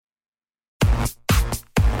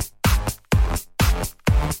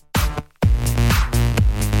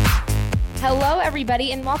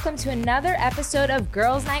everybody, and welcome to another episode of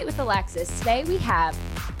Girls Night with Alexis. Today we have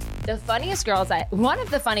one of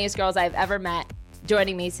the funniest girls I've ever met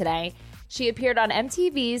joining me today. She appeared on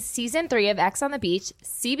MTV's Season 3 of X on the Beach,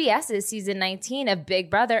 CBS's Season 19 of Big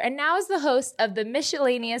Brother, and now is the host of the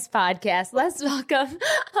Miscellaneous podcast. Let's welcome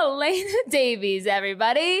Elena Davies,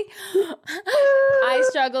 everybody. I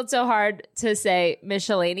struggled so hard to say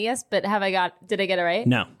miscellaneous, but did I get it right?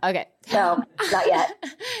 No. Okay. No, not yet.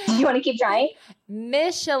 Do you want to keep trying?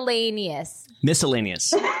 Miscellaneous.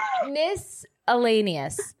 Miscellaneous.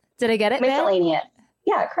 Miscellaneous. Did I get it? Miscellaneous.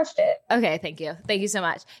 Yeah, I crushed it. Okay, thank you. Thank you so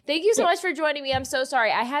much. Thank you so much for joining me. I'm so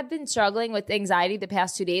sorry. I have been struggling with anxiety the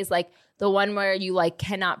past 2 days, like the one where you like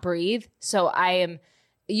cannot breathe. So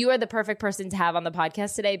you are the perfect person to have on the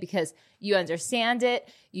podcast today because you understand it,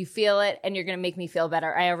 you feel it, and you're going to make me feel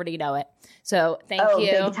better. I already know it. So thank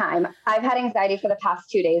you. Big time. I've had anxiety for the past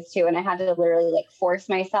 2 days too, and I had to literally like force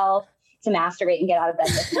myself to masturbate and get out of bed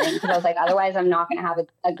this morning because I was like, otherwise I'm not going to have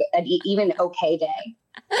an even okay day.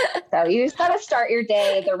 So you just got to start your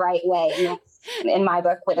day the right way. And that's, in my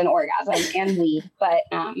book, with an orgasm and weed. But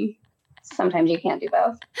sometimes you can't do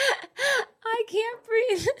both. I can't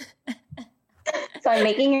breathe. So I'm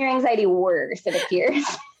making your anxiety worse, it appears.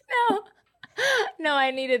 No,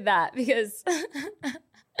 I needed that because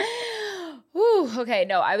whew, okay,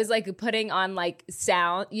 no, I was like putting on like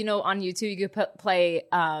sound, on YouTube you could play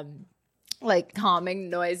like calming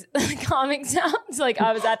noise, calming sounds. Like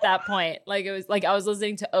I was at that point. Like it was like I was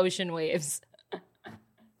listening to ocean waves.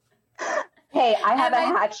 Hey, I have a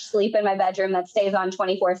hatch sleep in my bedroom that stays on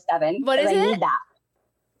 24/7. What is it? I need that.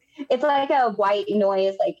 It's like a white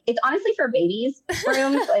noise. Like it's honestly for babies'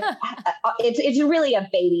 rooms. Like it's really a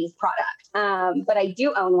baby's product. But I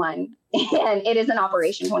do own one, and it is in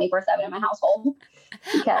operation 24/7 in my household.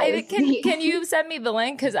 Can you send me the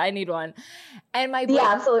link? Because I need one. And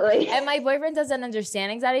yeah, absolutely. And my boyfriend doesn't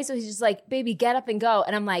understand anxiety, so he's just like, "Baby, get up and go."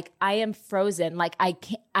 And I'm like, I am frozen. Like I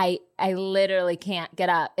can't. I literally can't get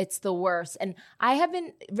up. It's the worst. And I have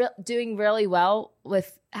been doing really well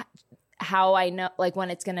with how I know, like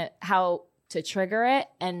when how to trigger it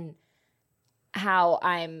and how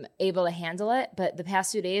I'm able to handle it. But the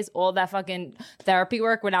past 2 days, all that fucking therapy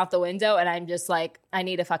work went out the window and I'm just like, I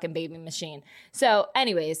need a fucking baby machine. So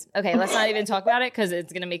anyways, okay, let's not even talk about it because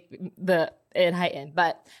it's going to make it heighten.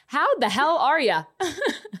 But how the hell are you?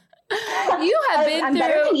 You have been I'm through.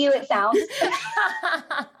 better than you, it sounds.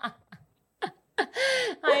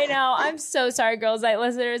 I know. I'm so sorry, Girls Night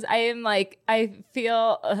listeners. I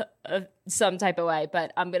feel some type of way,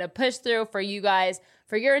 but I'm going to push through for you guys,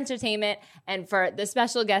 for your entertainment, and for the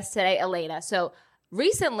special guest today, Elena. So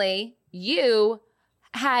recently, you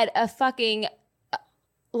had a fucking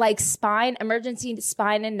emergency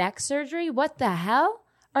spine and neck surgery. What the hell?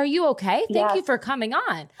 Are you okay? Thank you for coming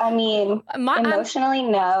on. I mean, emotionally,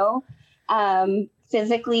 no.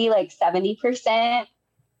 Physically, like 70%.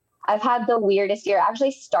 I've had the weirdest year. I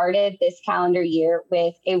actually started this calendar year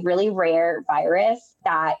with a really rare virus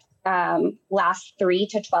that lasts 3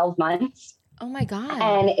 to 12 months. Oh my God.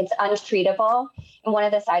 And it's untreatable. And one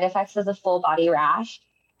of the side effects is a full body rash.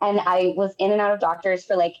 And I was in and out of doctors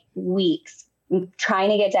for like weeks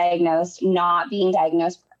trying to get diagnosed, not being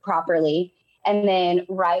diagnosed properly. And then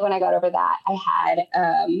right when I got over that, I had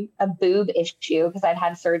a boob issue because I'd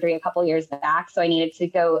had surgery a couple years back. So I needed to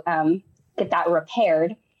go get that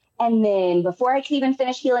repaired. And then before I could even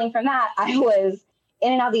finish healing from that, I was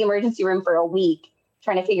in and out of the emergency room for a week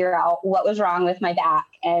trying to figure out what was wrong with my back.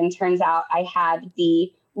 And turns out I had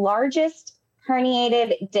the largest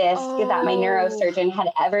herniated disc that my neurosurgeon had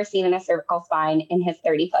ever seen in a cervical spine in his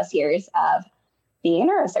 30 plus years of being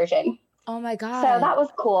a neurosurgeon. Oh my God. So that was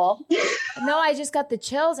cool. No, I just got the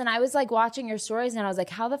chills and I was like watching your stories and I was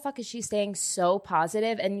like, how the fuck is she staying so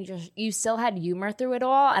positive? And you still had humor through it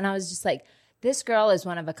all. And I was just like, this girl is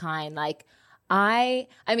one of a kind. Like,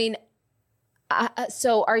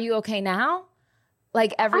 so are you okay now?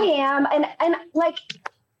 Like I am. And like,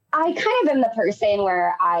 I kind of am the person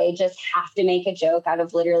where I just have to make a joke out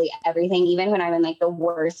of literally everything. Even when I'm in like the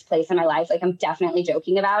worst place in my life, like I'm definitely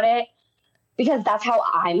joking about it because that's how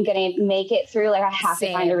I'm going to make it through. Like I have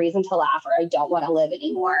to find a reason to laugh or I don't want to live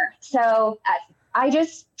anymore. So I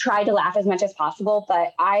just try to laugh as much as possible,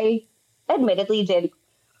 but I admittedly did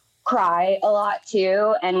cry a lot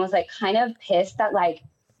too and was like kind of pissed that like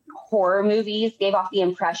horror movies gave off the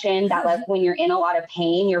impression that like when you're in a lot of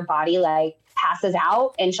pain your body like passes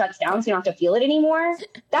out and shuts down so you don't have to feel it anymore.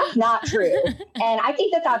 That's not true. And I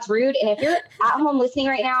think that that's rude. And if you're at home listening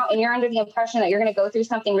right now and you're under the impression that you're going to go through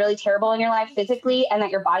something really terrible in your life physically and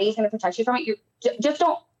that your body is going to protect you from it, you just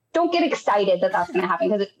don't get excited that that's going to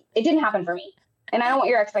happen because it didn't happen for me. And I don't want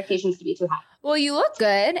your expectations to be too high. Well, you look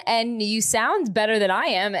good and you sound better than I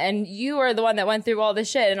am. And you are the one that went through all this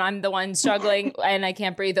shit. And I'm the one struggling and I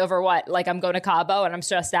can't breathe over what? Like I'm going to Cabo and I'm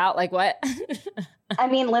stressed out. Like what? I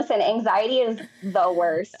mean, listen, anxiety is the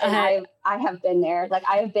worst. And I have been there. Like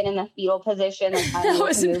I have been in the fetal position, like unable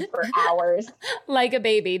to move for hours. Like a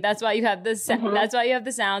baby. That's why you have this. That's why you have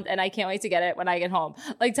the sound. And I can't wait to get it when I get home.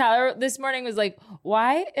 Like Tyler this morning was like,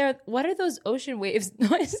 what are those ocean waves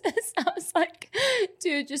noises? I was like,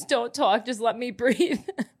 dude, just don't talk. Just let me breathe.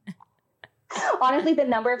 Honestly, the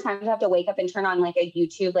number of times I have to wake up and turn on like a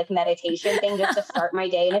YouTube like meditation thing just to start my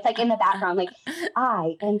day, and it's like in the background, like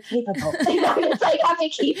I am capable. It's like I have to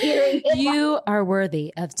keep hearing it. You are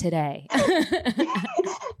worthy of today.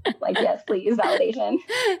 Like yes, please, validation.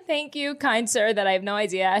 Thank you, kind sir. That I have no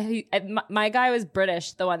idea. My guy was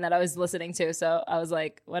British, the one that I was listening to. So I was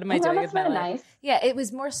like, "What am I doing with my life?" Nice. Yeah, it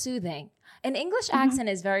was more soothing. An English accent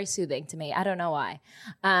is very soothing to me. I don't know why.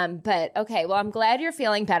 But okay, well, I'm glad you're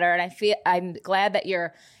feeling better. And I'm glad that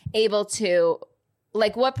you're able to,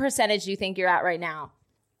 like, what percentage do you think you're at right now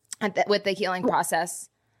with the healing process?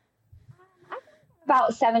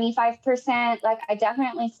 About 75%. Like I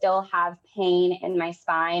definitely still have pain in my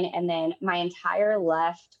spine. And then my entire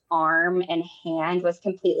left arm and hand was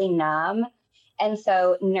completely numb. And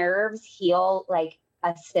so nerves heal like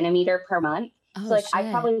a centimeter per month. Oh, so like shit. I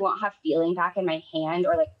probably won't have feeling back in my hand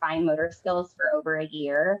or like fine motor skills for over a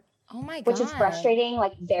year. Oh my God. Which is frustrating,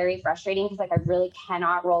 like very frustrating because like I really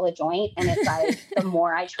cannot roll a joint. And it's like the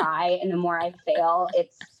more I try and the more I fail,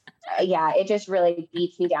 it's it just really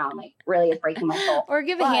beats me down. Like really is breaking my soul. Or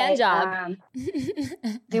give a hand job.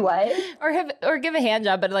 Do what? Or give a hand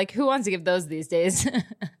job, but like who wants to give those these days?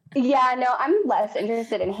 Yeah, no, I'm less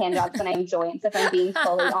interested in hand jobs than I am joints, if I'm being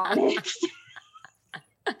fully honest.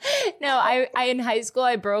 No, I in high school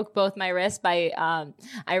I broke both my wrists by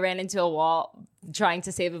I ran into a wall trying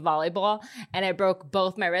to save a volleyball and I broke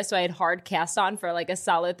both my wrists. So I had hard cast on for like a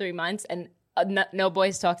solid 3 months and no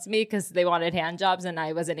boys talked to me because they wanted hand jobs and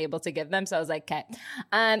I wasn't able to give them. So I was like, okay.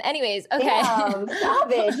 Anyways, okay. Damn,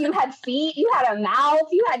 savage. You had feet, you had a mouth,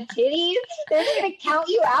 you had titties. They're just going to count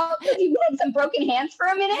you out because you had some broken hands for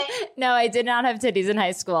a minute? No, I did not have titties in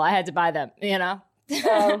high school. I had to buy them, you know?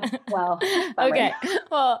 Oh, well. Okay.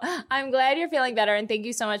 Well, I'm glad you're feeling better. And thank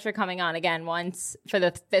you so much for coming on again once for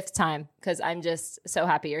the 5th time because I'm just so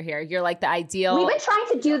happy you're here. You're like the ideal. We've been trying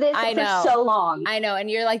to do this for so long. I know. And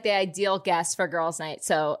you're like the ideal guest for girls' night.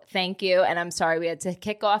 So thank you. And I'm sorry we had to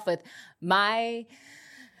kick off with my.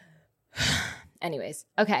 Anyways.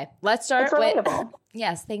 Okay. Let's start with.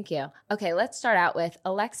 Yes. Thank you. Okay. Let's start out with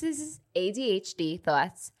Alexis's ADHD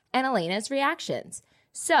thoughts and Elena's reactions.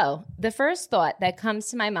 So the first thought that comes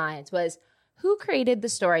to my mind was, who created the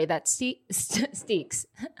story that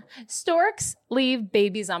storks leave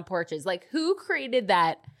babies on porches? Like, who created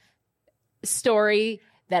that story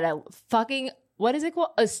that a fucking, what is it called?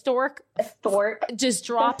 A stork just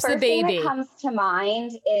drops the baby. The first thing that comes to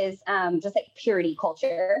mind is just like purity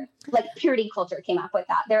culture. Like purity culture came up with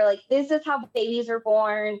that. They're like, this is how babies are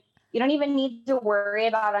born. You don't even need to worry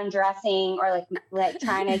about undressing or like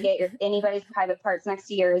trying to get anybody's private parts next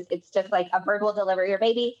to yours. It's just like a bird will deliver your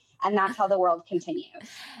baby, and that's how the world continues.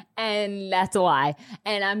 And that's a lie.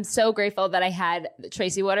 And I'm so grateful that I had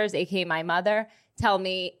Tracy Waters, aka my mother, tell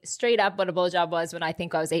me straight up what a blowjob was when I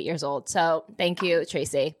think I was 8 years old. So thank you,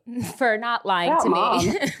 Tracy, for not lying to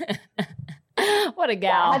me. What a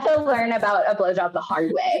gal. Yeah, I had to learn about a blowjob the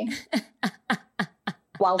hard way.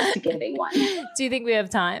 Whilst giving one. Do you think we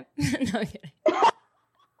have time? No kidding.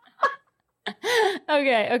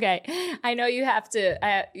 Okay. I know you have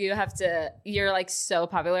to, you're like so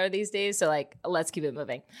popular these days. So like, let's keep it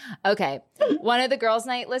moving. Okay. One of the girls'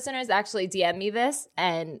 night listeners actually DM'd me this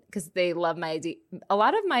and cause they love a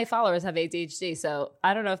lot of my followers have ADHD. So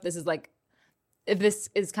I don't know if this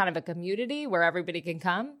is kind of a community where everybody can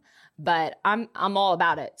come, but I'm all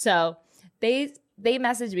about it. So they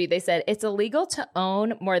messaged me. They said, it's illegal to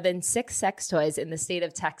own more than 6 sex toys in the state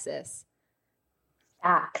of Texas.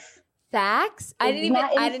 Facts? Yeah,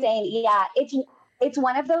 it's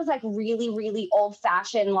one of those like really, really old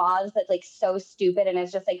fashioned laws that's like so stupid and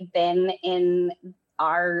has just like been in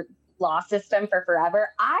our law system for forever.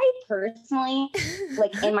 I personally,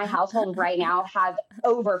 like in my household right now, have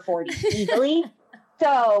over 40 easily.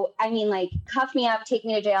 So, I mean, like, cuff me up, take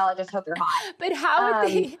me to jail. I just hope you're hot. But how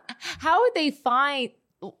would they find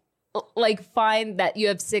that you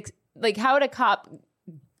have 6? Like, how would a cop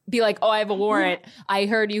be like, oh, I have a warrant. I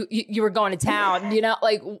heard you were going to town. You know,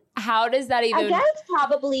 like, how does that even? I guess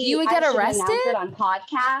probably you would get arrested it on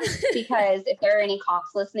podcasts because if there are any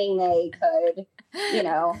cops listening, they could, you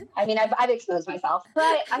know. I mean, I've exposed myself,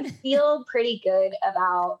 but I feel pretty good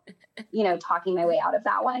about, you know, talking my way out of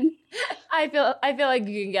that one. I feel like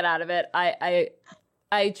you can get out of it.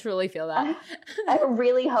 I truly feel that. I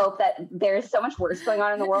really hope that there's so much worse going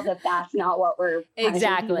on in the world that that's not what we're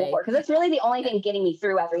exactly, because it's really the only thing getting me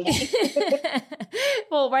through everything.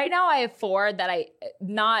 Well, right now I have 4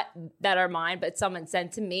 not that are mine, but someone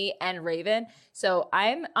sent to me and Raven. So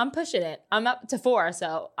I'm pushing it. I'm up to 4.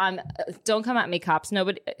 So don't come at me, cops.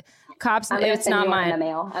 Nobody. Cops, it's not mine. In the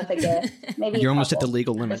mail as a gift. Maybe you're almost at the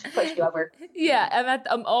legal limit. Push you over. Yeah,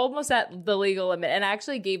 I'm almost at the legal limit, and I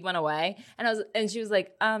actually gave one away. And she was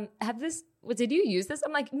like, did you use this?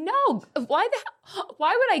 I'm like, no. Why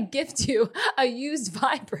would I gift you a used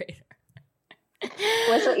vibrator?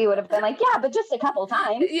 Wish what you would have been like, yeah, but just a couple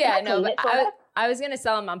times. Yeah, no, but I was gonna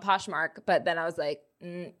sell them on Poshmark, but then I was like,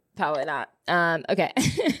 probably not. Okay.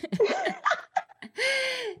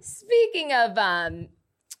 Speaking of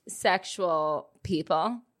sexual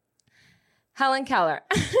people, Helen Keller.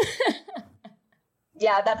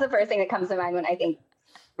 Yeah, that's the first thing that comes to mind when I think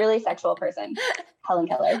really sexual person. Helen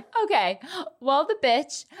Keller. Okay. Well, the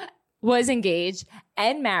bitch was engaged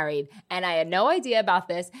and married, and I had no idea about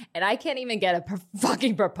this, and I can't even get a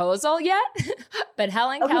fucking proposal yet. But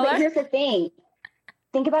Helen Keller. But here's the thing.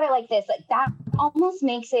 Think about it like this. Like that almost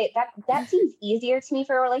makes it that seems easier to me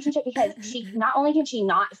for a relationship because she not only can she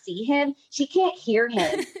not see him, she can't hear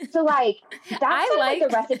him. So like that's like the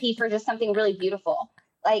recipe for just something really beautiful.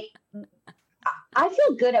 Like I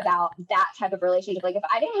feel good about that type of relationship. Like if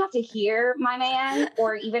I didn't have to hear my man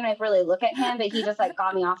or even like really look at him, but he just like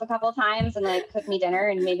got me off a couple of times and like cooked me dinner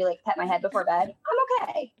and maybe like pet my head before bed, I'm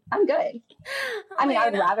okay. I'm good. I mean, I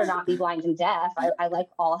would rather not be blind and deaf. I like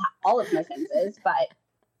all of my senses, but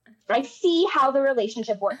I see how the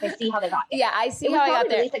relationship works. I see how they got there. Yeah, I see how I got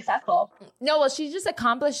there. Really successful. No, well, she just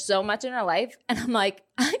accomplished so much in her life, and I'm like,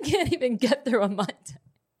 I can't even get through a month.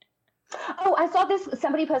 Oh, I saw this.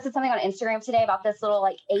 Somebody posted something on Instagram today about this little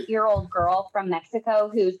like 8-year-old girl from Mexico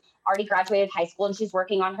who's already graduated high school and she's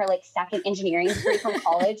working on her like second engineering degree from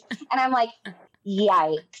college. And I'm like,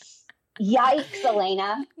 yikes,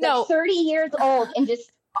 Elena. No, like 30 years old and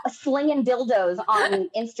just slinging dildos on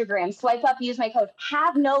Instagram. Swipe up, use my code.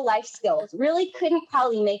 Have no life skills. Really couldn't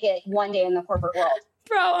probably make it one day in the corporate world.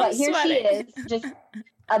 Bro, but here she is, just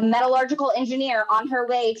a metallurgical engineer on her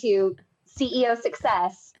way to CEO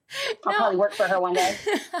success. I'll probably work for her one day.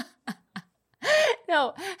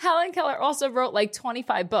 No, Helen Keller also wrote like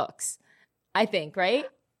 25 books, I think, right?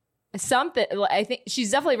 Something. I think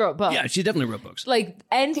she's definitely wrote books. Yeah, she definitely wrote books. Like,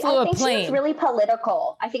 and flew a plane. She was really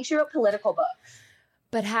political. I think she wrote political books.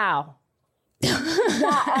 But how?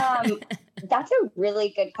 Yeah, that's a really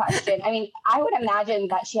good question. I mean, I would imagine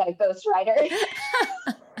that she had a ghostwriter.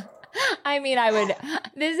 I mean, I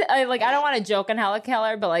don't want to joke on Helen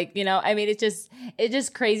Keller, but like, you know, I mean, it's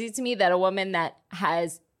just crazy to me that a woman that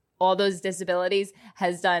has all those disabilities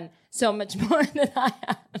has done so much more than I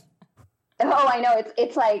have. Oh, I know.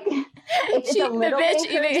 It's like, it's a little bit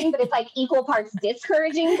encouraging, but it's like equal parts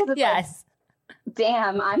discouraging. Yes. Like,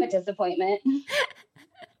 damn, I'm a disappointment.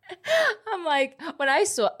 I'm like, when I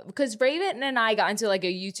saw, because Raven and I got into like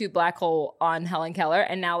a YouTube black hole on Helen Keller,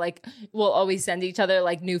 and now like we'll always send each other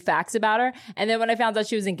like new facts about her. And then when I found out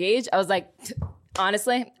she was engaged, I was like,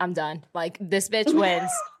 honestly, I'm done. Like this bitch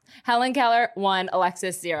wins. Helen Keller 1,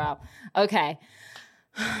 Alexis 0. Okay.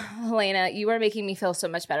 Elena, you are making me feel so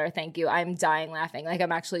much better. Thank you. I'm dying laughing. Like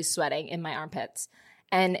I'm actually sweating in my armpits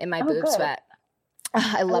and in my boob sweat.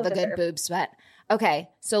 I love a good boob sweat. Okay.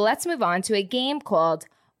 So let's move on to a game called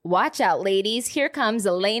Watch Out, Ladies. Here comes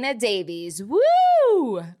Elena Davies.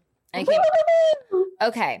 Woo!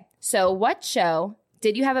 Okay. So what show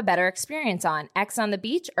did you have a better experience on? Ex on the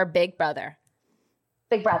Beach or Big Brother?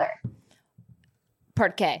 Big Brother.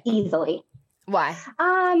 Part K. Easily. Why?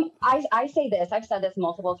 I say this. I've said this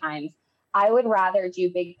multiple times. I would rather do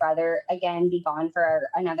Big Brother again, be gone for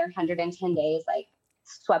another 110 days, like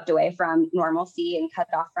swept away from normalcy and cut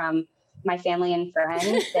off from my family and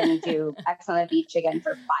friends than do Ex on the Beach again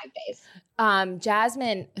for 5 days.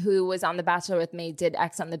 Jasmine, who was on The Bachelor with me, did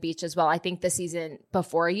Ex on the Beach as well. I think the season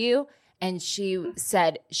before you. And she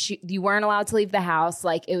said you weren't allowed to leave the house.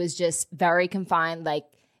 Like it was just very confined. Like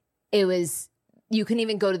it was, you couldn't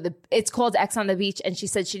even go to it's called Ex on the Beach. And she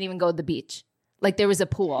said she didn't even go to the beach. Like there was a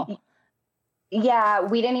pool. Yeah,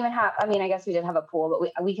 we didn't even have, I mean, I guess we did have a pool, but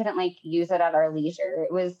we couldn't like use it at our leisure.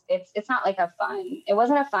 It's not like it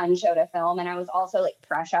wasn't a fun show to film. And I was also like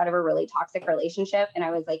fresh out of a really toxic relationship, and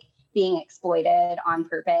I was like being exploited on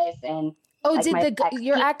purpose. And oh, like, did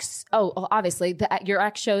your ex? Oh, obviously your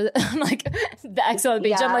ex showed. I'm like the ex on the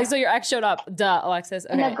beach. Yeah. I'm like, so your ex showed up. Duh, Alexis.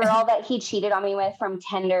 Okay. And the girl that he cheated on me with from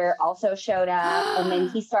Tinder also showed up. And then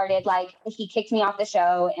he started he kicked me off the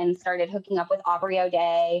show and started hooking up with Aubrey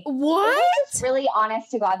O'Day. What? It's really, honest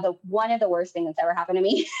to God, one of the worst things that's ever happened to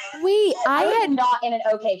me. Wait, I was not in an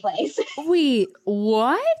okay place. Wait,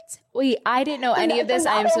 what? Wait, I didn't know any of this.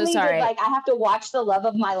 I am so sorry. I have to watch the love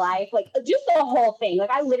of my life, just the whole thing.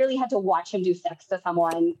 I literally had to watch him do sex to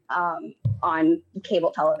someone on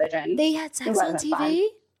cable television. They had sex on TV? Fun.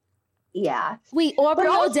 Yeah. Wait, Aubrey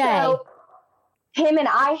O'Day. Him and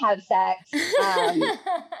I had sex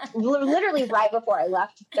literally right before I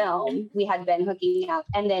left to film. We had been hooking up.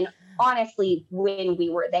 And then, honestly, when we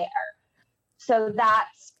were there. So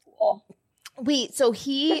that's cool. Wait, so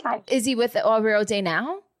is he with Aubrey O'Day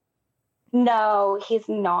now? No, he's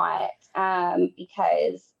not,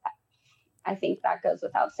 because I think that goes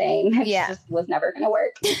without saying. It just was never going to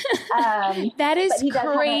work. That is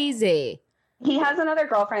crazy. He has another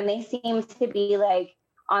girlfriend. They seem to be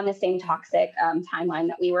on the same toxic timeline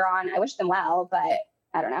that we were on. I wish them well, but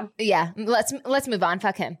I don't know. Yeah, let's move on.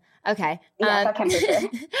 Fuck him. Okay. Yeah, fuck him for sure.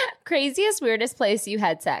 Craziest, weirdest place you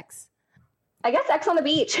had sex? I guess sex on the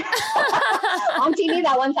beach. On TV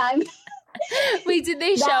that one time. Wait, did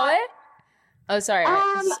they show it? Oh, sorry.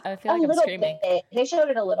 I feel like I'm screaming. Bit. They showed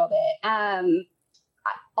it a little bit.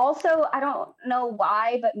 Also, I don't know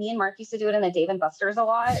why, but me and Mark used to do it in the Dave & Buster's a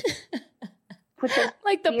lot. Which is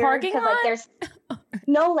like the parking lot? There's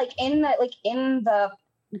no, in the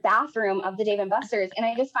bathroom of the Dave & Buster's. And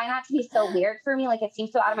I just find that to be so weird for me. It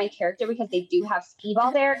seems so out of my character because they do have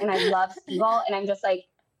skee-ball there, and I love skee-ball, and I'm just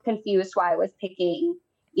confused why I was picking,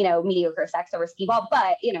 mediocre sex over skee-ball,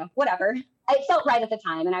 but whatever. It felt right at the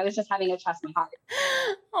time, and I was just having to trust my heart.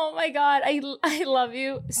 Oh my God. I love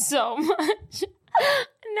you so much.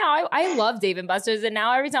 Now I love Dave & Buster's, and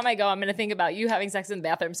now every time I go, I'm going to think about you having sex in the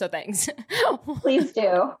bathroom. So thanks. Please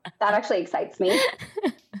do. That actually excites me.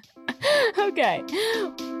 Okay.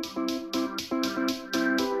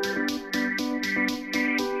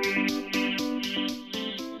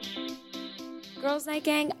 Girls Night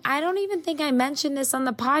Gang, I don't even think I mentioned this on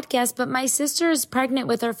the podcast, but my sister is pregnant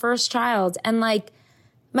with her first child. And my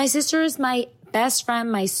sister is my best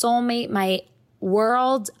friend, my soulmate, my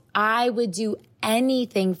world. I would do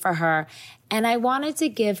anything for her. And I wanted to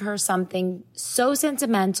give her something so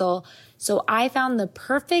sentimental. So I found the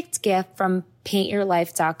perfect gift from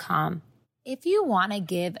paintyourlife.com. If you want to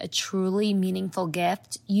give a truly meaningful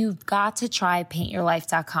gift, you've got to try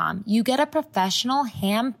paintyourlife.com. You get a professional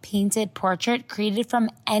hand-painted portrait created from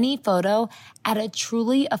any photo at a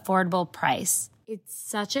truly affordable price. It's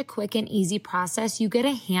such a quick and easy process. You get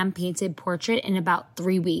a hand-painted portrait in about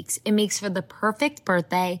 3 weeks. It makes for the perfect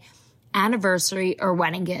birthday, anniversary, or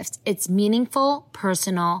wedding gift. It's meaningful,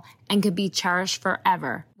 personal, and could be cherished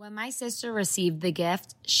forever. When my sister received the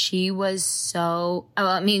gift, she was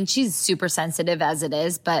she's super sensitive as it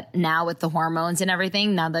is, but now with the hormones and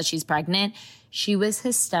everything, now that she's pregnant, she was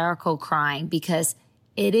hysterical crying because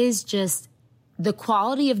it is just, the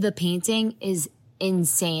quality of the painting is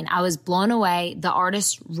insane. I was blown away. The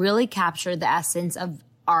artist really captured the essence of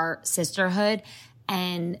our sisterhood,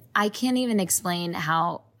 and I can't even explain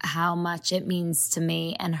how much it means to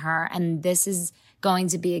me and her. And this is going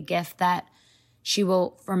to be a gift that she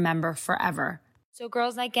will remember forever. So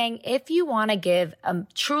Girls Night Gang, if you want to give a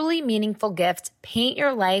truly meaningful gift, Paint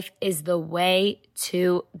Your Life is the way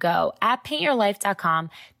to go. At paintyourlife.com,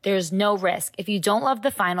 there's no risk. If you don't love the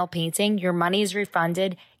final painting, your money is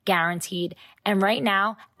refunded, guaranteed. And right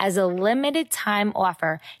now, as a limited time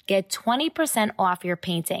offer, get 20% off your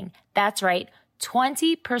painting. That's right,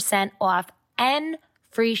 20% off and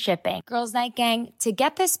free shipping. Girls Night Gang, to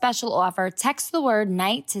get this special offer, text the word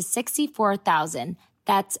night to 64,000.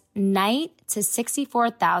 That's night to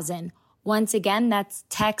 64,000. Once again, that's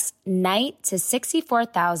text night to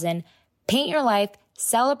 64,000. Paint your life.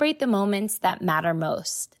 Celebrate the moments that matter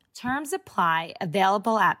most. Terms apply.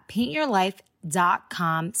 Available at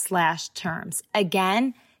paintyourlife.com/terms.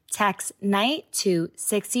 Again, text night to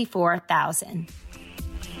 64,000.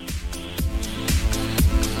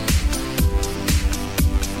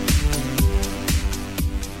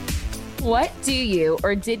 What do you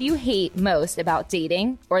or did you hate most about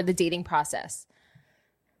dating or the dating process?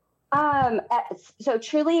 So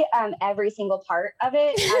truly, every single part of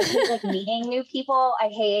it. I hate like meeting new people. I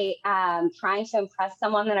hate trying to impress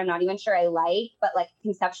someone that I'm not even sure I like, but like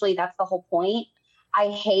conceptually, that's the whole point. I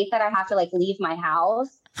hate that I have to like leave my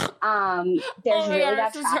house. There's really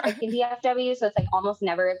bad traffic in DFW, so it's like almost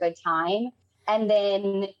never a good time. And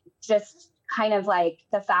then just kind of like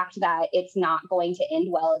the fact that it's not going to end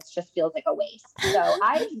well, it just feels like a waste. So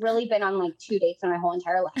I've really been on like 2 dates in my whole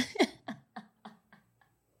entire life.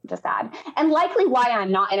 Just sad. And likely why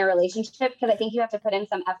I'm not in a relationship, because I think you have to put in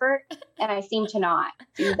some effort, and I seem to not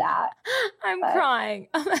do that. I'm crying.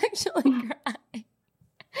 I'm actually crying.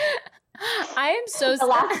 I am so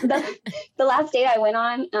the last date I went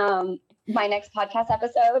on, my next podcast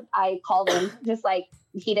episode, I called him just like,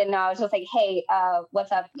 he didn't know. I was just like, hey,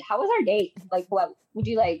 what's up? How was our date? Like, what would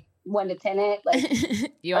you like 1 to 10 it? Like,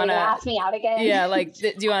 you want to ask me out again? Yeah. Like,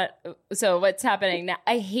 do you want, so what's happening now?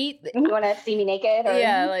 I hate. You want to see me naked? Or,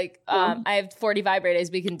 yeah. Like, I have 40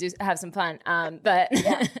 vibrators. We can have some fun. But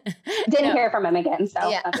yeah. Didn't hear from him again. So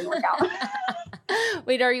that didn't work out.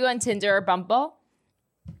 Wait, are you on Tinder or Bumble?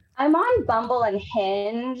 I'm on Bumble and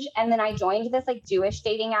Hinge. And then I joined this like Jewish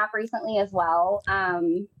dating app recently as well.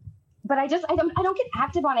 But I don't get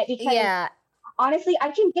active on it because honestly,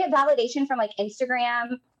 I can get validation from like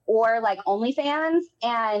Instagram or like OnlyFans.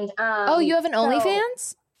 And you have an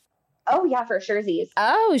OnlyFans? Oh yeah, for sure.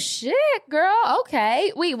 Oh shit, girl.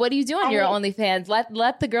 Okay. Wait, what do you do on your OnlyFans?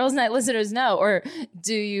 Let the Girls Night listeners know, or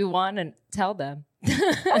do you want to tell them?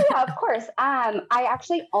 Oh yeah, of course. I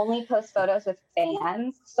actually only post photos with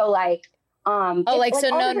fans. So like so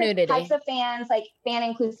no nudity. Types of fans, like fan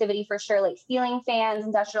inclusivity for sure, like ceiling fans,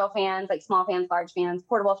 industrial fans, like small fans, large fans,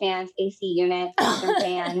 portable fans, AC units, bathroom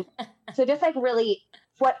fans. So just like really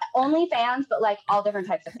only fans, but like all different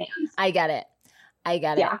types of fans. I get it.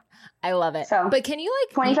 Yeah. I love it. So, but can you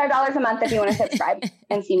like $25 a month if you want to subscribe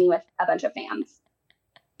and see me with a bunch of fans?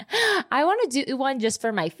 I want to do one just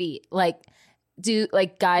for my feet. Like do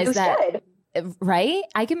like guys you that should. Right?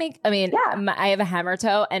 I have a hammer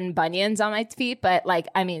toe and bunions on my feet, but like,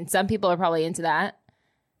 I mean, some people are probably into that.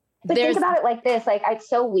 But think about it like this, like it's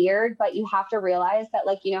so weird, but you have to realize that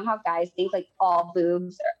like, you know how guys think like all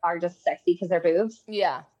boobs are just sexy because they're boobs?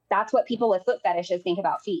 Yeah. That's what people with foot fetishes think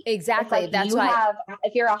about feet. Exactly. Like that's why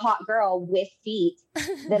if you're a hot girl with feet,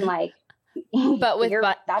 then like,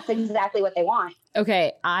 that's exactly what they want.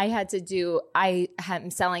 Okay. I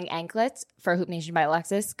am selling anklets for Hoop Nation by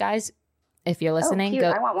Alexis, guys. If you're listening,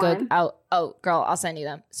 go out. Oh, girl, I'll send you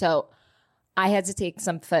them. So I had to take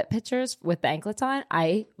some foot pictures with the anklets on.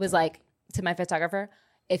 I was like to my photographer,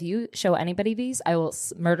 if you show anybody these, I will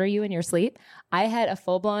murder you in your sleep. I had a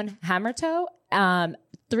full-blown hammer toe,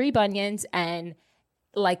 3 bunions, and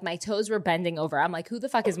like my toes were bending over. I'm like, who the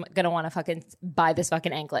fuck is going to want to fucking buy this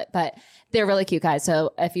fucking anklet? But they're really cute, guys.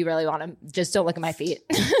 So if you really want them, just don't look at my feet.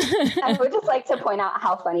 I would just like to point out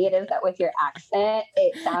how funny it is that with your accent,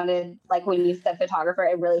 it sounded like when you said photographer,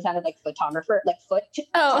 it really sounded like photographer, like foot.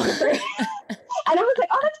 Oh. And I was like,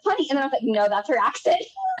 oh, that's funny. And then I was like, no, that's her accent.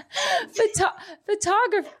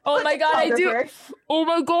 Photographer. Oh my God, I do. Oh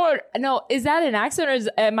my God. No, is that an accent or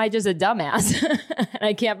am I just a dumbass? And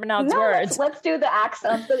I can't pronounce words. Let's do the accent.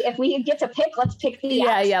 If we get to pick, let's pick the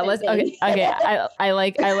accent. Yeah. Let's. Okay. I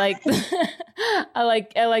like the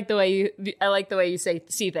way you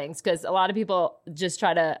see things, because a lot of people just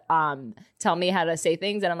try to tell me how to say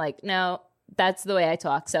things, and I'm like, no. That's the way I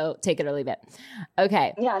talk. So take it or leave it.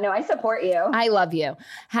 Okay. Yeah, no, I support you. I love you.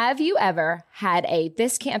 Have you ever had a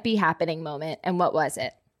this can't be happening moment? And what was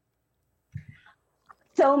it?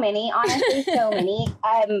 So many, honestly, so many.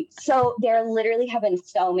 So there literally have been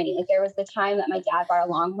so many. Like there was the time that my dad brought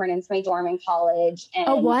a Longhorn into my dorm in college. And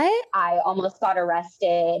a what? I almost got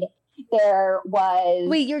arrested. There was...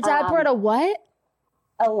 Wait, your dad brought a what?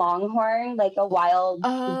 A Longhorn, like a wild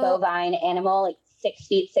bovine animal, like 6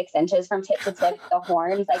 feet 6 inches from tip to tip. The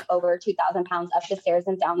horns like over 2,000 pounds up the stairs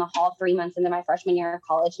and down the hall 3 months into my freshman year of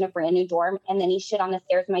college in a brand new dorm. And then he shit on the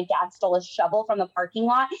stairs. My dad stole a shovel from the parking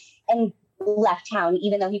lot and left town,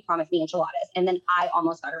 even though he promised me enchiladas. And then I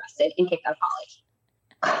almost got arrested and kicked out of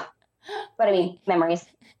college. But I mean, memories.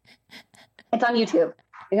 It's on YouTube.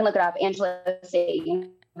 You can look it up. Angela State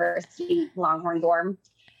University Longhorn dorm.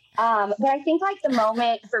 But I think like the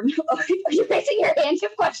moment for me, are you raising your hand to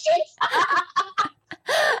questions?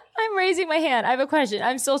 I'm raising my hand. I have a question.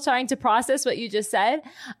 I'm still trying to process what you just said.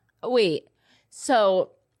 Wait,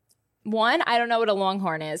 so one, I don't know what a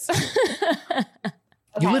Longhorn is. Okay.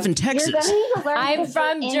 You live in Texas. I'm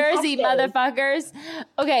from Jersey, motherfuckers.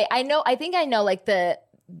 Okay, I think I know like the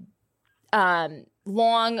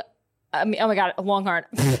long I mean, oh my God, a longhorn.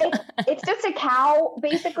 It's just a cow,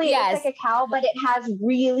 basically. Yes. It's like a cow, but it has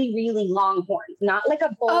really, really long horns. Not like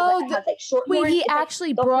a bull that has like short horns. Wait, he It's actually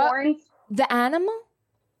like the brought horns. the animal?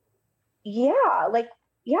 Yeah, like,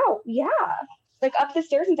 yeah. Like up the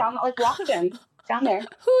stairs and down, like walked him down there.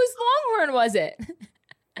 Whose longhorn was it?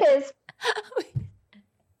 His.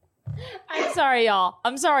 I'm sorry, y'all.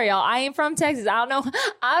 I ain't from Texas. I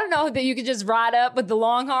don't know that you could just ride up with the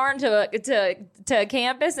longhorn to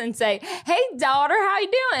campus and say, "Hey, daughter, how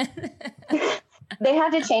you doing?" They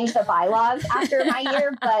had to change the bylaws after my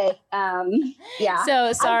year, but yeah.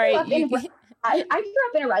 So sorry. I grew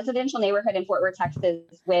up in a residential neighborhood in Fort Worth, Texas,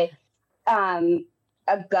 with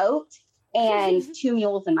a goat and 2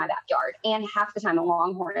 mules in my backyard, and half the time a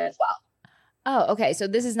longhorn as well. Oh, okay. So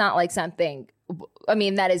this is not like something. I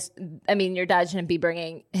mean, your dad shouldn't be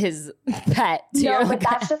bringing his pet to No, your but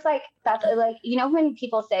that's like, you know, when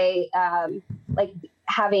people say, like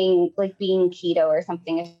having, like being keto or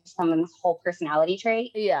something is someone's whole personality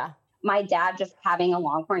trait. Yeah. My dad just having a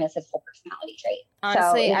longhorn is his whole personality trait.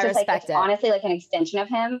 Honestly, so it's I just respect it. Honestly, like an extension of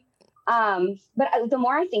him. But the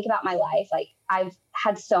more I think about my life, like I've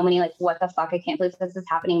had so many, like, what the fuck, I can't believe this is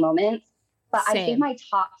happening moments. But Same. I think my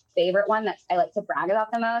top favorite one that I like to brag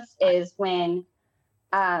about the most is when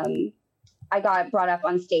I got brought up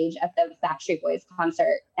on stage at the Backstreet Boys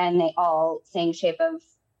concert, and they all sang Shape of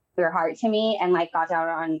Your Heart to me and like got down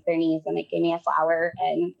on their knees and they gave me a flower.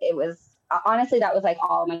 And it was honestly, that was like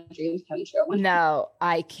all of my dreams coming true. No,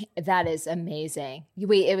 I can't. That is amazing.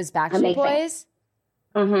 Wait, it was Backstreet Boys?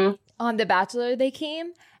 Mm-hmm. On The Bachelor, they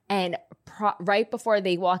came, and right before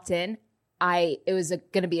they walked in, it was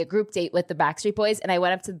going to be a group date with the Backstreet Boys, and I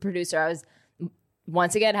went up to the producer. I was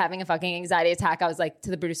once again having a fucking anxiety attack. I was like to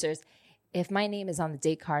the producers, if my name is on the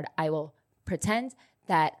date card, I will pretend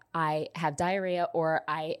that I have diarrhea or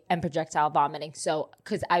I am projectile vomiting. So,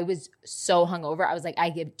 because I was so hungover, I was like, I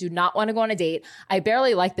do not want to go on a date. I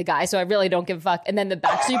barely like the guy, so I really don't give a fuck. And then the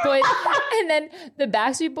Backstreet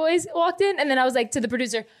Boys, walked in, and then I was like to the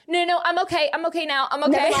producer, no, I'm okay. I'm okay now. I'm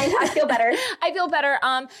okay. Never mind, I feel better. I feel better.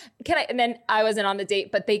 Can I? And then I wasn't on the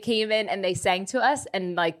date, but they came in and they sang to us,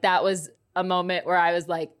 and like that was a moment where I was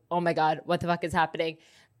like, oh my God, what the fuck is happening?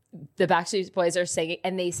 The Backstreet Boys are singing,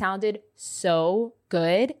 and they sounded so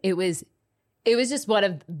good. It was just one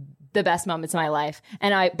of the best moments of my life.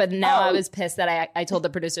 But now I was pissed that I told the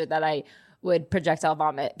producer that I would projectile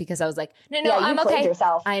vomit because I was like, no, I'm okay.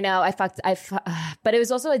 Yourself. I know, but it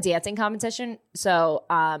was also a dancing competition, so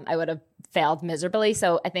I would have failed miserably.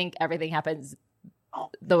 So I think everything happens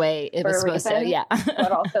the way it was supposed to. Yeah.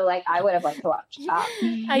 But also, like, I would have liked to watch that.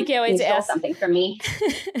 I can't wait to ask something from me.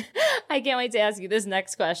 I can't wait to ask you this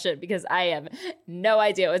next question because I have no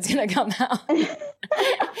idea what's going to come out.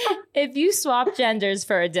 If you swap genders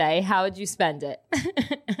for a day, how would you spend it?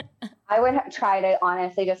 I would try to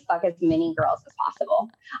honestly just fuck as many girls as possible.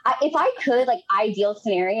 If I could, like, ideal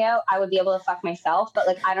scenario, I would be able to fuck myself, but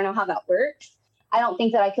like, I don't know how that works. I don't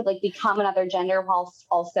think that I could like become another gender while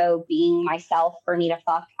also being myself for me to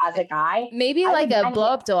fuck as a guy. Maybe like a blow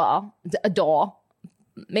up doll. A doll.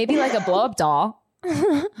 Maybe like a blow up doll. Yeah.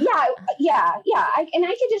 I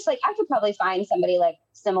could just like, I could probably find somebody like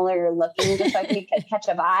similar looking just so I could catch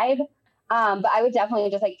a vibe. But I would definitely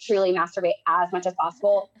just like truly masturbate as much as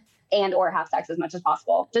possible and or have sex as much as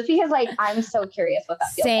possible. Just because like I'm so curious what that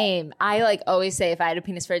feels Same. like. I like always say if I had a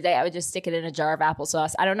penis for a day, I would just stick it in a jar of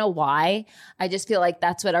applesauce. I don't know why. I just feel like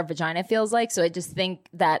that's what our vagina feels like. So I just think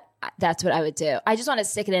that that's what I would do. I just want to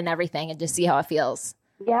stick it in everything and just see how it feels.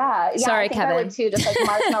 Yeah. Sorry, I think Kevin. I would too. Just like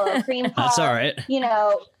marshmallow cream puff. That's all right. You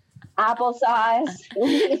know, applesauce. What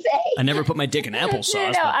do you say? I never put my dick in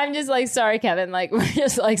applesauce. No, I'm just like, sorry, Kevin. Like, we're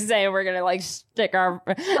just like saying we're going to like stick our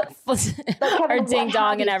ding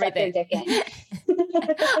dong and everything.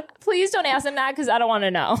 Please don't ask him that because I don't want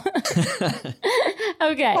to know.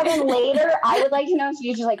 Okay. Kevin, later, I would like to know if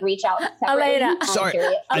you just like reach out. Elena. Sorry,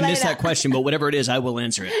 I missed that question, but whatever it is, I will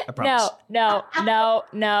answer it. I promise. No.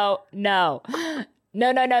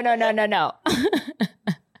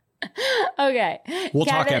 Okay. We'll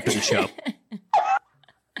talk after the show.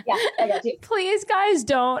 Yeah, I got you. Please, guys,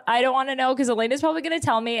 don't. I don't want to know because Elena's probably going to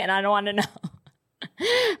tell me and I don't want to know.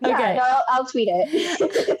 Okay. Yeah, no, I'll tweet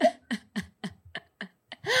it.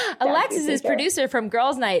 Alexis, his producer from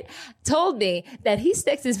Girls Night, told me that he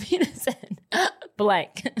sticks his penis in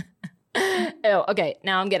blank. Oh, okay.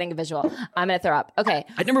 Now I'm getting a visual. I'm going to throw up. Okay.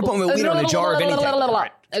 I'd never put my weed on a jar of anything.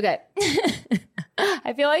 Okay.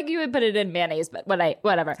 I feel like you would put it in mayonnaise, but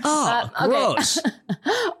whatever. Oh, okay. gross.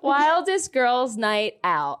 Wildest Girls Night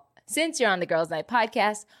Out. Since you're on the Girls Night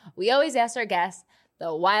podcast, we always ask our guests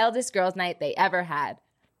the wildest girls' night they ever had.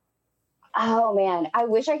 Oh man, I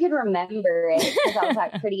wish I could remember it because I was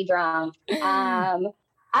like pretty drunk.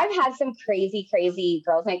 I've had some crazy, crazy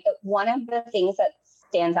girls' night. One of the things that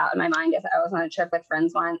stands out in my mind is I was on a trip with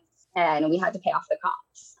friends once and we had to pay off the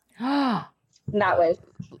cops. That was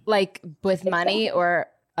like with money or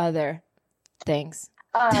other things.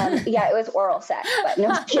 Yeah, it was oral sex, but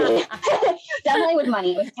no kidding. Definitely with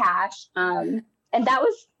money. It was cash. And that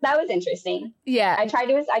was interesting. Yeah. I tried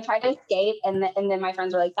to escape and then my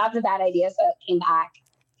friends were like, that's a bad idea. So it came back.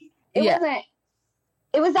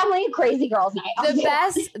 It was definitely a crazy girls' night.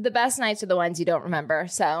 The best nights are the ones you don't remember.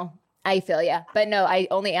 So I feel ya. But no, I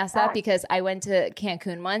only asked that because I went to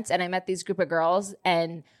Cancun once and I met these group of girls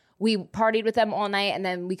and we partied with them all night and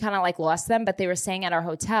then we kind of like lost them, but they were staying at our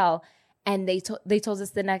hotel and they told us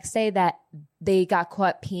the next day that they got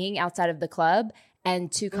caught peeing outside of the club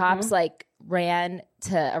and two cops like ran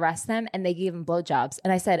to arrest them and they gave them blowjobs.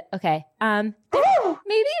 And I said, okay, maybe you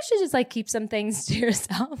should just like keep some things to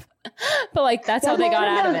yourself. But like, that's how they got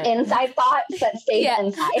out of it. Inside thoughts that stayed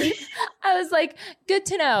inside. I was like, good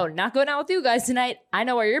to know. Not going out with you guys tonight. I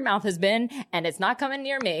know where your mouth has been and it's not coming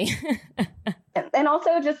near me. And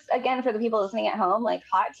also just, again, for the people listening at home, like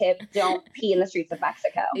hot tip, don't pee in the streets of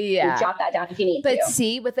Mexico. Yeah. Jot that down if you need to. But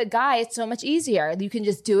see, with a guy, it's so much easier. You can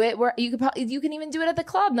just do it where you can even do it at the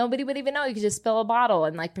club. Nobody would even know. You could just spill a bottle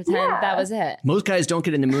and like pretend that was it. Most guys don't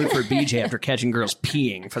get in the mood for BJ after catching girls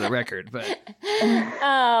peeing, for the record. But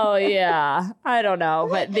oh yeah, I don't know.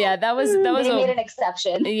 But yeah, that was they made an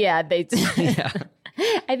exception. Yeah, they did. Yeah.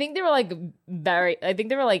 I think they were like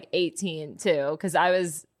 18 too, because I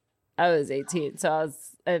was 18, so I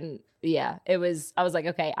was like,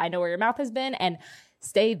 okay, I know where your mouth has been, and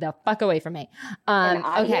stay the fuck away from me.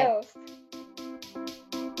 Okay.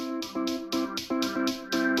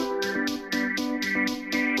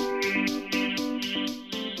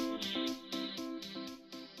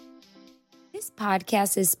 This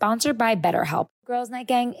podcast is sponsored by BetterHelp. Girls Night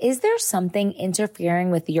Gang, is there something interfering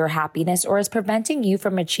with your happiness or is preventing you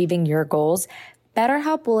from achieving your goals?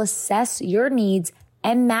 BetterHelp will assess your needs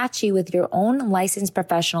and match you with your own licensed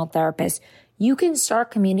professional therapist. You can start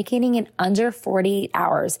communicating in under 48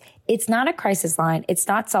 hours. It's not a crisis line. It's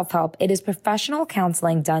not self-help. It is professional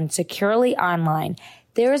counseling done securely online.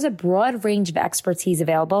 There is a broad range of expertise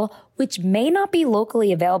available, which may not be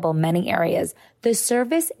locally available in many areas. The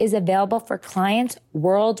service is available for clients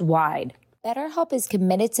worldwide. BetterHelp is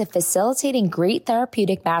committed to facilitating great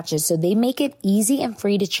therapeutic matches so they make it easy and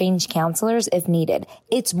free to change counselors if needed.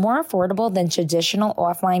 It's more affordable than traditional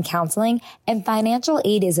offline counseling, and financial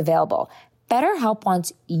aid is available. BetterHelp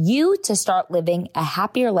wants you to start living a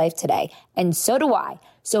happier life today, and so do I.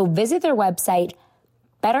 So visit their website,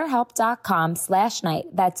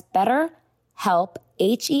 betterhelp.com/night. That's BetterHelp,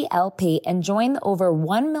 H-E-L-P, and join the over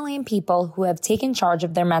 1 million people who have taken charge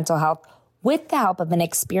of their mental health with the help of an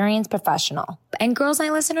experienced professional. And Girls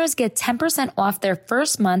Night listeners get 10% off their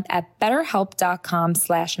first month at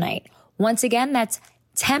betterhelp.com/night. Once again, that's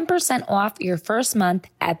 10% off your first month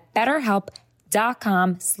at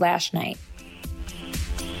betterhelp.com/night.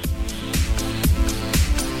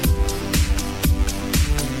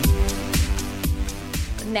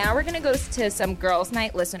 Now we're going to go to some Girls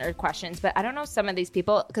Night listener questions, but I don't know some of these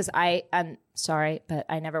people because I'm sorry, but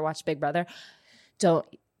I never watched Big Brother. Don't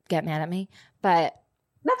get mad at me, but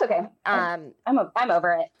that's okay. I'm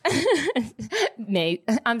over it. Mate,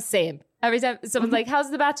 I'm same. Every time someone's like,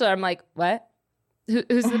 "How's The Bachelor?" I'm like, "What?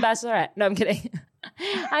 Who's The Bachelorette?" No, I'm kidding.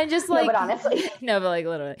 I'm just like, no, but honestly, no, but like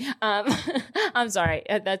literally. I'm sorry.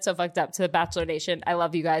 That's so fucked up to the Bachelor Nation. I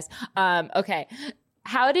love you guys. Okay,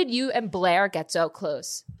 how did you and Blair get so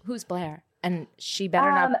close? Who's Blair? And she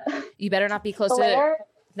better not. You better not be closer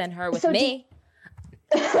than her with me.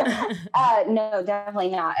 No, definitely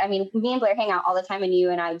not. I mean, me and Blair hang out all the time and you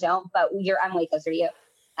and I don't, but I'm way closer to you.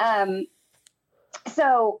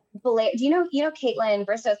 So Blair, do you know Caitlin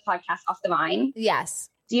Bristow's podcast Off the Vine? Yes.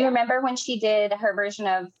 Do you remember when she did her version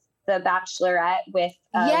of The Bachelorette with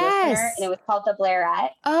a listener, and it was called The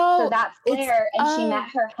Blairette? Oh, so that's Blair, and she met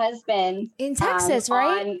her husband in Texas,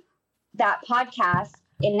 right? On that podcast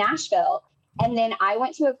in Nashville. And then I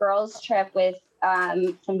went to a girls' trip with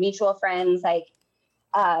some mutual friends, like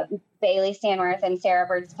Bailey Stanworth and Sarah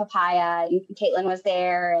Bird's Papaya, and Caitlin was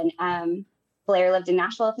there, and Blair lived in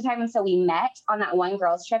Nashville at the time. And so we met on that one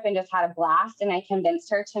girls trip and just had a blast. And I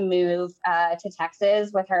convinced her to move to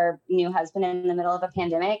Texas with her new husband in the middle of a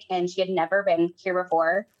pandemic. And she had never been here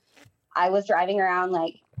before. I was driving around,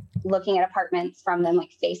 like looking at apartments from them,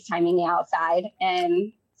 like FaceTiming the outside.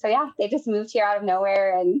 And so, yeah, they just moved here out of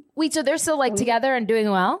nowhere. And wait, so they're still like together and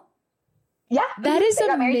doing well? Yeah. That is they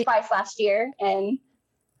got married twice last year. And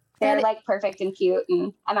They're like perfect and cute.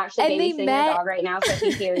 And I'm actually babysitting your dog right now. So if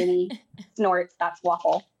you hear any snorts, that's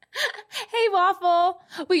Waffle. Hey, Waffle.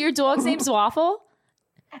 Wait, your dog's name's Waffle?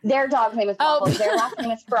 Their dog's name is Waffle. Their last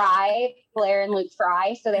name is Fry, Blair and Luke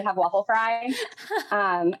Fry. So they have Waffle Fry.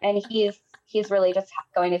 And he's really just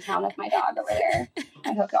going to town with my dog over there.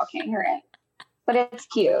 I hope y'all can't hear it. But it's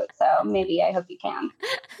cute. So maybe I hope you can.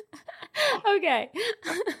 Okay.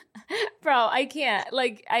 Bro, I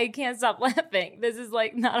can't stop laughing. This is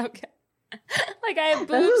like not okay. Like I have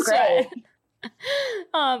boobs. Great.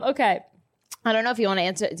 Okay. I don't know if you want to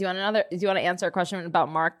answer. Do you want to answer a question about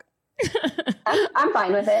Mark? I'm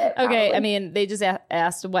fine with it. Okay. Probably. I mean, they just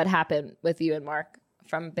asked what happened with you and Mark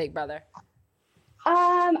from Big Brother.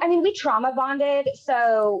 I mean, we trauma bonded.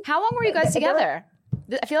 So how long were you guys together?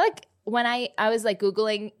 I feel like when I was like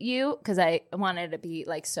Googling you, because I wanted to be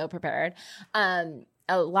like so prepared, a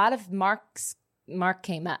lot of Mark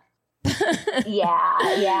came up.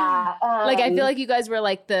 Yeah. Like I feel like you guys were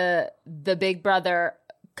like the Big Brother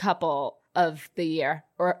couple of the year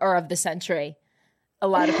or of the century. A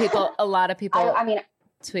lot of people I mean,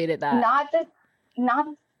 tweeted that. Not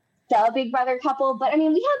the Big Brother couple, but I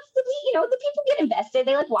mean, the people get invested.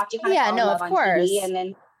 They like watch it kind of of course. TV, and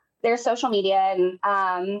then there's social media and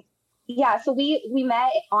so we met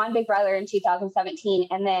on Big Brother in 2017,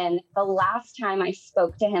 and then the last time I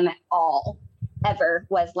spoke to him at all ever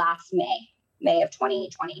was last May of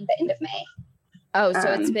 2020, the end of May. Oh,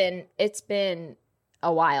 so it's been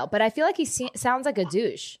a while, but I feel like he sounds like a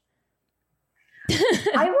douche.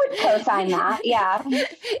 I would co-sign that. Yeah,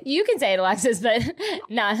 you can say it, Alexis, but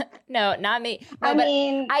not me. No, I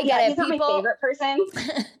mean, I get it. He's not my favorite person.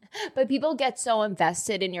 But people get so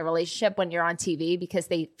invested in your relationship when you're on TV because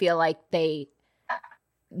they feel like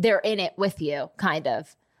they're in it with you, kind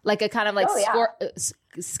of like a kind of like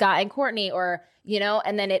Scott and Courtney, or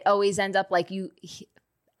and then it always ends up like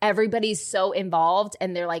everybody's so involved,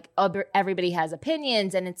 and they're like everybody has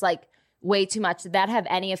opinions, and it's like way too much. Did that have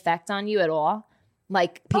any effect on you at all?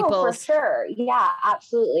 Like people? Oh, for sure. Yeah,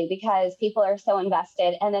 absolutely. Because people are so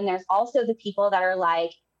invested. And then there's also the people that are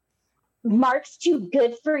like, Mark's too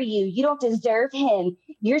good for you. You don't deserve him.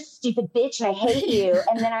 You're a stupid bitch and I hate you.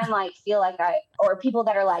 And then I'm like, or people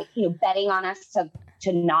that are like, betting on us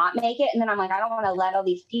to not make it. And then I'm like, I don't want to let all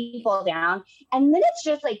these people down. And then it's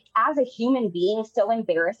just like, as a human being, so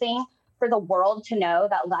embarrassing for the world to know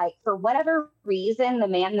that, like, for whatever reason, the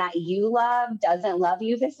man that you love doesn't love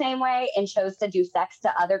you the same way and chose to do sex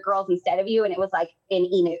to other girls instead of you. And it was like in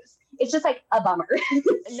E-News. It's just like a bummer and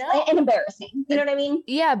embarrassing. You know what I mean?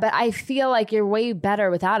 Yeah, but I feel like you're way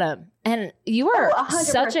better without him. And you are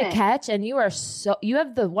such a catch, and you have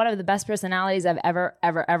one of the best personalities I've ever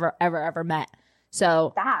met.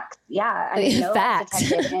 So facts. Yeah. I mean, no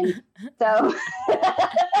facts. And so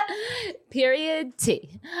period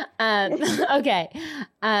T. Okay.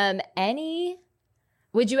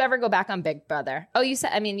 Would you ever go back on Big Brother? Oh, you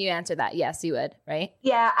you answered that. Yes, you would, right?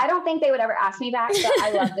 Yeah, I don't think they would ever ask me back, but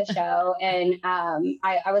I love the show. And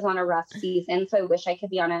I was on a rough season, so I wish I could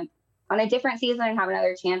be on a different season and have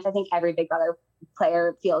another chance. I think every Big Brother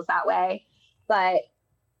player feels that way. But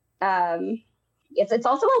it's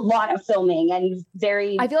also a lot of filming and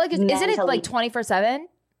very I feel like isn't it like 24/7?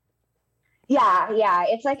 Yeah.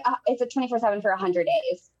 It's like it's a 24/7 for 100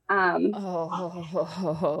 days. So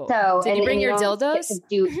did you bring your dildos?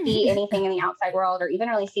 See anything in the outside world or even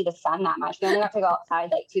really see the sun that much. We only have to go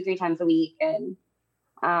outside like 2-3 times a week. And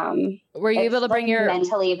were you able to bring your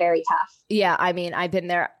mentally very tough? Yeah, I mean, I've been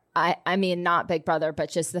there. I mean, not Big Brother,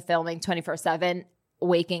 but just the filming 24/7,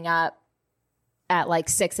 waking up at like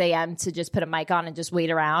 6 a.m. to just put a mic on and just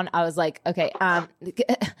wait around. I was like, okay, I'm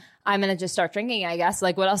going to just start drinking, I guess.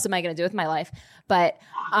 Like, what else am I going to do with my life? But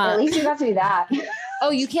at least you got to do that. Oh,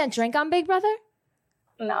 you can't drink on Big Brother?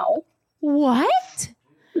 No. What?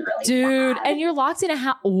 Really dude, bad. and you're locked in a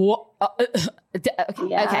house. Okay.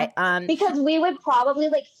 Because we would probably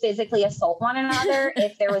like physically assault one another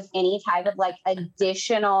if there was any type of like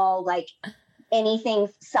additional, like anything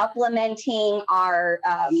supplementing our,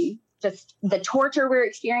 just the torture we're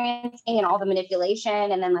experiencing and all the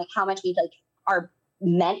manipulation. And then like how much we like are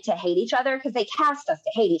meant to hate each other because they cast us to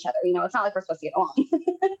hate each other. It's not like we're supposed to get along.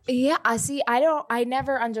 Yeah. I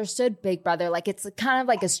never understood Big Brother. Like it's kind of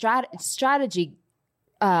like a strategy,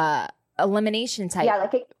 elimination type. Yeah.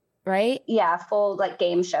 Like right. Yeah. Full like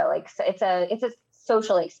game show. Like so it's a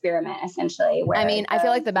social experiment essentially. Where I feel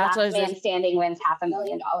like the Bachelor's last man standing wins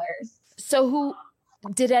 $500,000. So who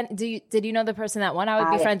did you know the person that won? I would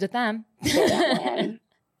be friends with them.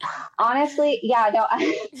 Honestly, yeah, no.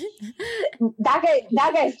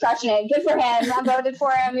 that guy's crushing it. Good for him. I voted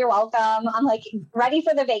for him. You're welcome. I'm like ready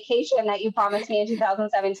for the vacation that you promised me in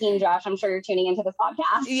 2017, Josh. I'm sure you're tuning into this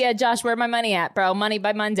podcast. Yeah, Josh, where my money at, bro? Money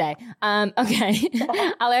by Monday. Okay.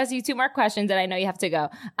 I'll ask you 2 more questions and I know you have to go.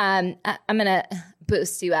 I'm going to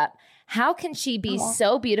boost you up. How can she be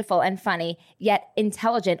so beautiful and funny, yet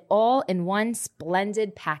intelligent, all in one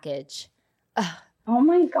splendid package? Ugh. Oh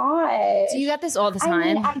my God. Do you get this all the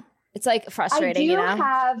time? It's like frustrating, I do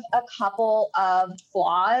have a couple of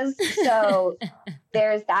flaws. So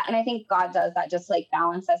there's that. And I think God does that just like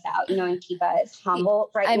balance us out, and keep us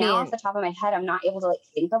humble. Right now, off the top of my head, I'm not able to like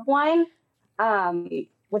think of one,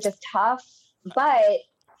 which is tough. But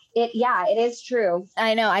it is true.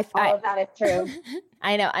 I know. All of that is true.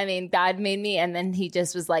 I know. I mean, God made me and then he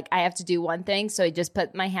just was like, I have to do one thing. So he just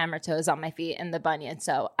put my hammer toes on my feet and the bunion.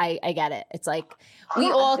 So I get it. It's like we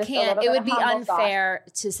all can't. It would be unfair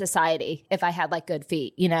to society if I had like good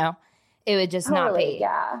feet, It would just not be.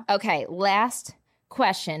 Yeah. Okay. Last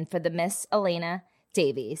question for the Miss Elena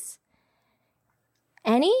Davies.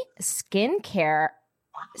 Any skincare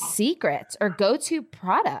secrets or go-to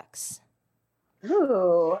products?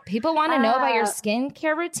 Ooh. People want to know about your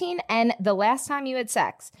skincare routine and the last time you had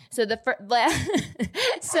sex. So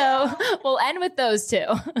so we'll end with those 2.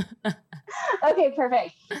 Okay,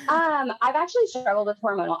 perfect. I've actually struggled with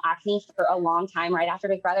hormonal acne for a long time right after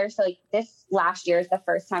Big Brother. So like this last year is the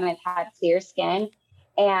first time I've had clear skin.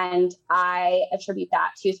 And I attribute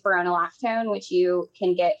that to spironolactone, which you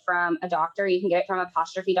can get from a doctor. You can get it from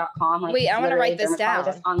apostrophe.com. Wait, I want to write this down.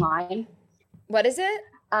 Just online. What is it?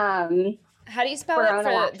 How do you spell it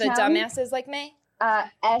for the dumbasses like me?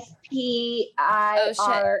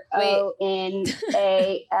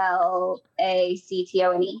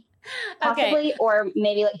 SPIRONALACTONE. Possibly, or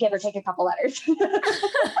maybe like give or take a couple letters.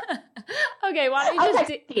 Okay, why don't you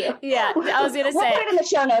just yeah, I was gonna say we'll put it in the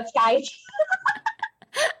show notes, guys.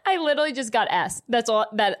 I literally just got S. That's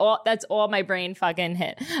all my brain fucking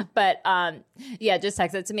hit. But yeah, just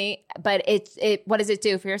text it to me. But it what does it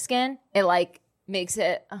do for your skin? It like makes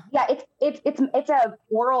it Yeah, it's a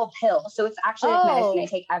oral pill. So it's actually like medicine I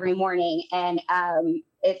take every morning, and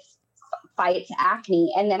it fights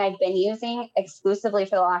acne. And then I've been using exclusively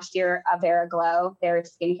for the last year Avera Glow, their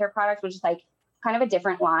skincare product, which is like kind of a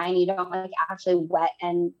different line. You don't like actually wet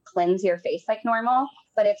and cleanse your face like normal,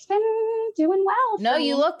 but it's been doing well. No,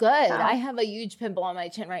 you look good. So. I have a huge pimple on my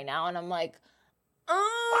chin right now, and I'm like,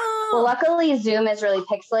 oh. Well, luckily Zoom is really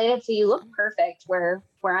pixelated, so you look perfect where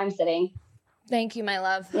I'm sitting. Thank you, my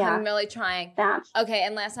love. Yeah. I'm really trying. Okay,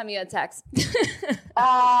 and last time you had sex?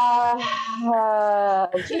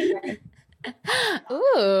 January.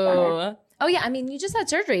 Ooh. Oh yeah, I mean, you just had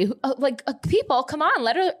surgery. People, come on,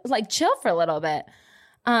 let her like chill for a little bit.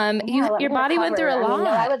 Your body went through a lot.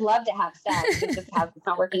 I would love to have sex. It's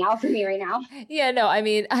not working out for me right now. Yeah, no, I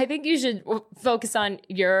mean, I think you should focus on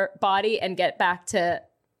your body and get back to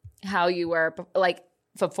how you were like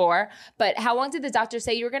before. But how long did the doctor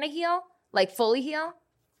say you were going to heal? Like fully heal?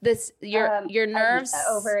 Your nerves?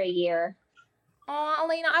 Over a year. Oh,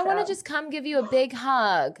 Elena, I want to just come give you a big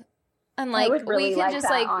hug. And like really we can like just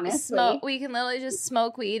that, like smoke. We can literally just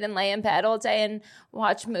smoke weed and lay in bed all day and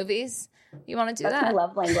watch movies. You want to do that? That's my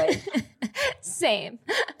love language. Same.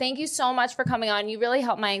 Thank you so much for coming on. You really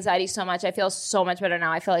helped my anxiety so much. I feel so much better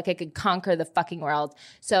now. I feel like I could conquer the fucking world.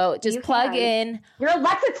 So just plug in. Your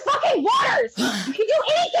electric fucking waters. You can do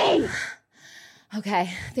anything. Okay.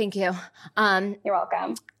 Thank you. You're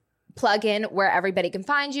welcome. Plug in where everybody can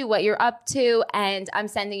find you, what you're up to, and I'm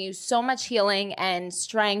sending you so much healing and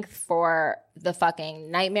strength for the fucking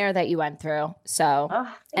nightmare that you went through. So,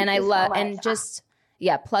 and I love, and just,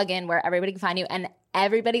 plug in where everybody can find you, and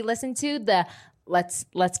everybody listen to the, let's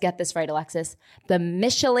get this right, Alexis, the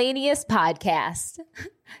Miscellaneous podcast.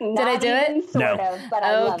 Did I do it? Sort of, but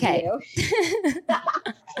I love you.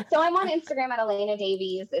 So I'm on Instagram at Elena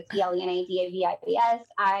Davies. It's ELENADAVIES.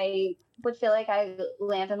 I would feel like I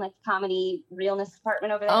land in like comedy realness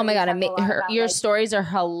department over there. Oh my God. Your stories are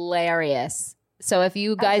hilarious. So if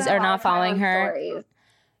you guys are not following her,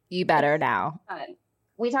 you better now.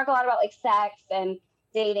 We talk a lot about like sex and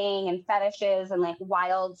dating and fetishes and like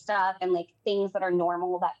wild stuff and like things that are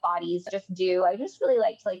normal that bodies just do. I just really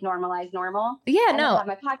like to like normalize normal. Yeah, and I have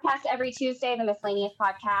my podcast every Tuesday, the Miscellaneous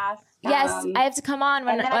podcast. Yes, I have to come on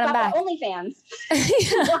when I'm back. OnlyFans.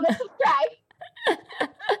 You want to subscribe?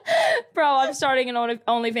 Bro, I'm starting an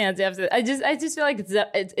OnlyFans. I just feel like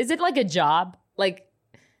is it like a job? Like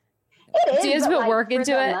it is. Do you just put work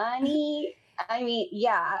into it? Money. I mean,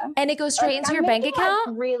 yeah. And it goes straight into your bank account?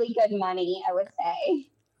 Like really good money, I would say.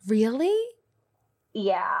 Really?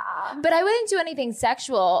 Yeah. But I wouldn't do anything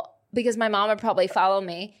sexual because my mom would probably follow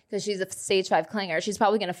me because she's a stage 5 clinger. She's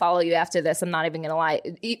probably going to follow you after this. I'm not even going to lie.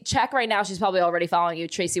 Check right now. She's probably already following you,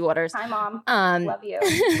 Tracy Waters. Hi, Mom. Love you.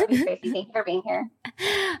 Love you, Tracy. Thank you for being here.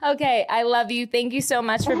 Okay. I love you. Thank you so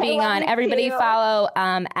much for being on. Everybody follow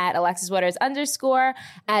at Alexis Waters _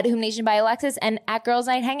 at Whom Nation by Alexis and at Girls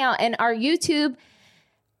Night Hangout. And our YouTube,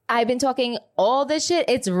 I've been talking all this shit.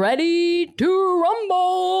 It's ready to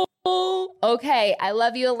rumble. Okay, I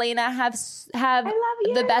love you, Elena. Have I love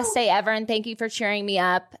you. the best day ever, and thank you for cheering me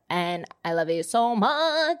up. And I love you so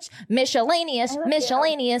much, miscellaneous. We're gonna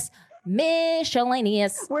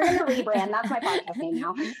rebrand. That's my podcast name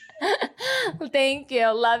now. Thank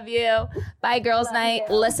you, love you. Bye, Girls Love Night.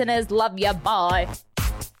 you. Listeners, love you. Bye.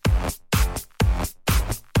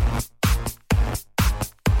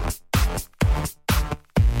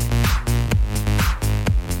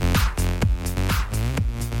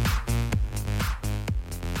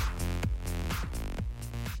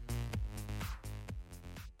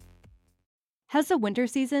 Has the winter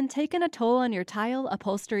season taken a toll on your tile,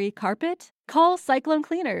 upholstery, carpet? Call Cyclone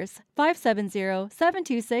Cleaners,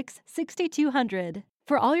 570-726-6200.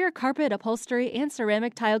 For all your carpet, upholstery, and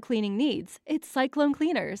ceramic tile cleaning needs, it's Cyclone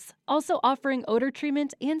Cleaners, also offering odor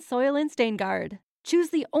treatment and soil and stain guard.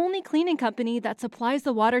 Choose the only cleaning company that supplies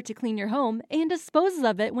the water to clean your home and disposes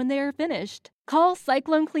of it when they are finished. Call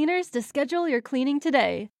Cyclone Cleaners to schedule your cleaning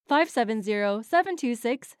today,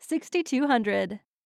 570-726-6200.